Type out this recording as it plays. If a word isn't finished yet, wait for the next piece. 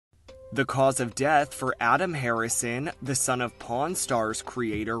The cause of death for Adam Harrison, the son of Pawn Stars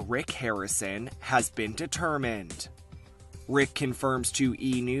creator Rick Harrison, has been determined. Rick confirms to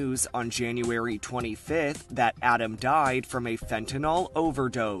E! News on January 25th that Adam died from a fentanyl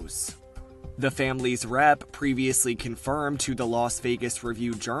overdose. The family's rep previously confirmed to the Las Vegas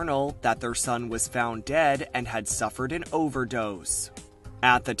Review-Journal that their son was found dead and had suffered an overdose.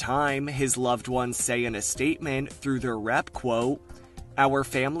 At the time, his loved ones say in a statement through their rep, quote, "Our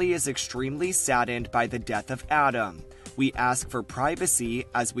family is extremely saddened by the death of Adam. We ask for privacy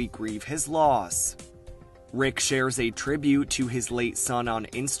as we grieve his loss." Rick shares a tribute to his late son on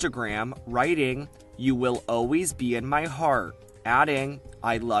Instagram, writing, "You will always be in my heart," adding,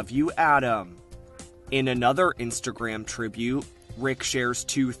 "I love you, Adam." In another Instagram tribute, Rick shares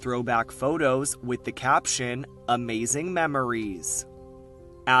 2 throwback photos with the caption, "Amazing Memories."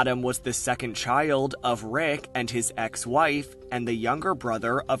 Adam was the second child of Rick and his ex-wife and the younger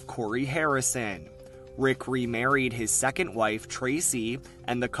brother of Corey Harrison. Rick remarried his second wife, Tracy,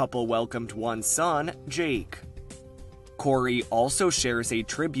 and the couple welcomed one son, Jake. Corey also shares a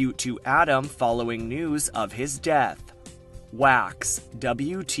tribute to Adam following news of his death. "Wax,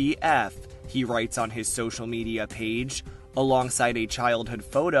 WTF," he writes on his social media page, alongside a childhood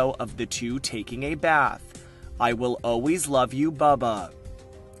photo of the two taking a bath. "I will always love you, Bubba."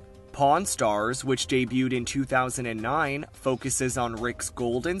 Pawn Stars, which debuted in 2009, focuses on Rick's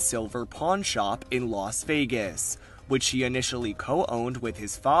gold and silver pawn shop in Las Vegas, which he initially co-owned with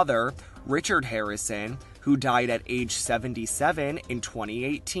his father, Richard Harrison, who died at age 77 in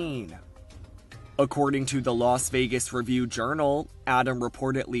 2018. According to the Las Vegas Review-Journal, Adam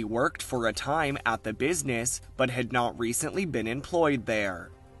reportedly worked for a time at the business but had not recently been employed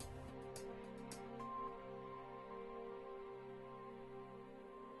there.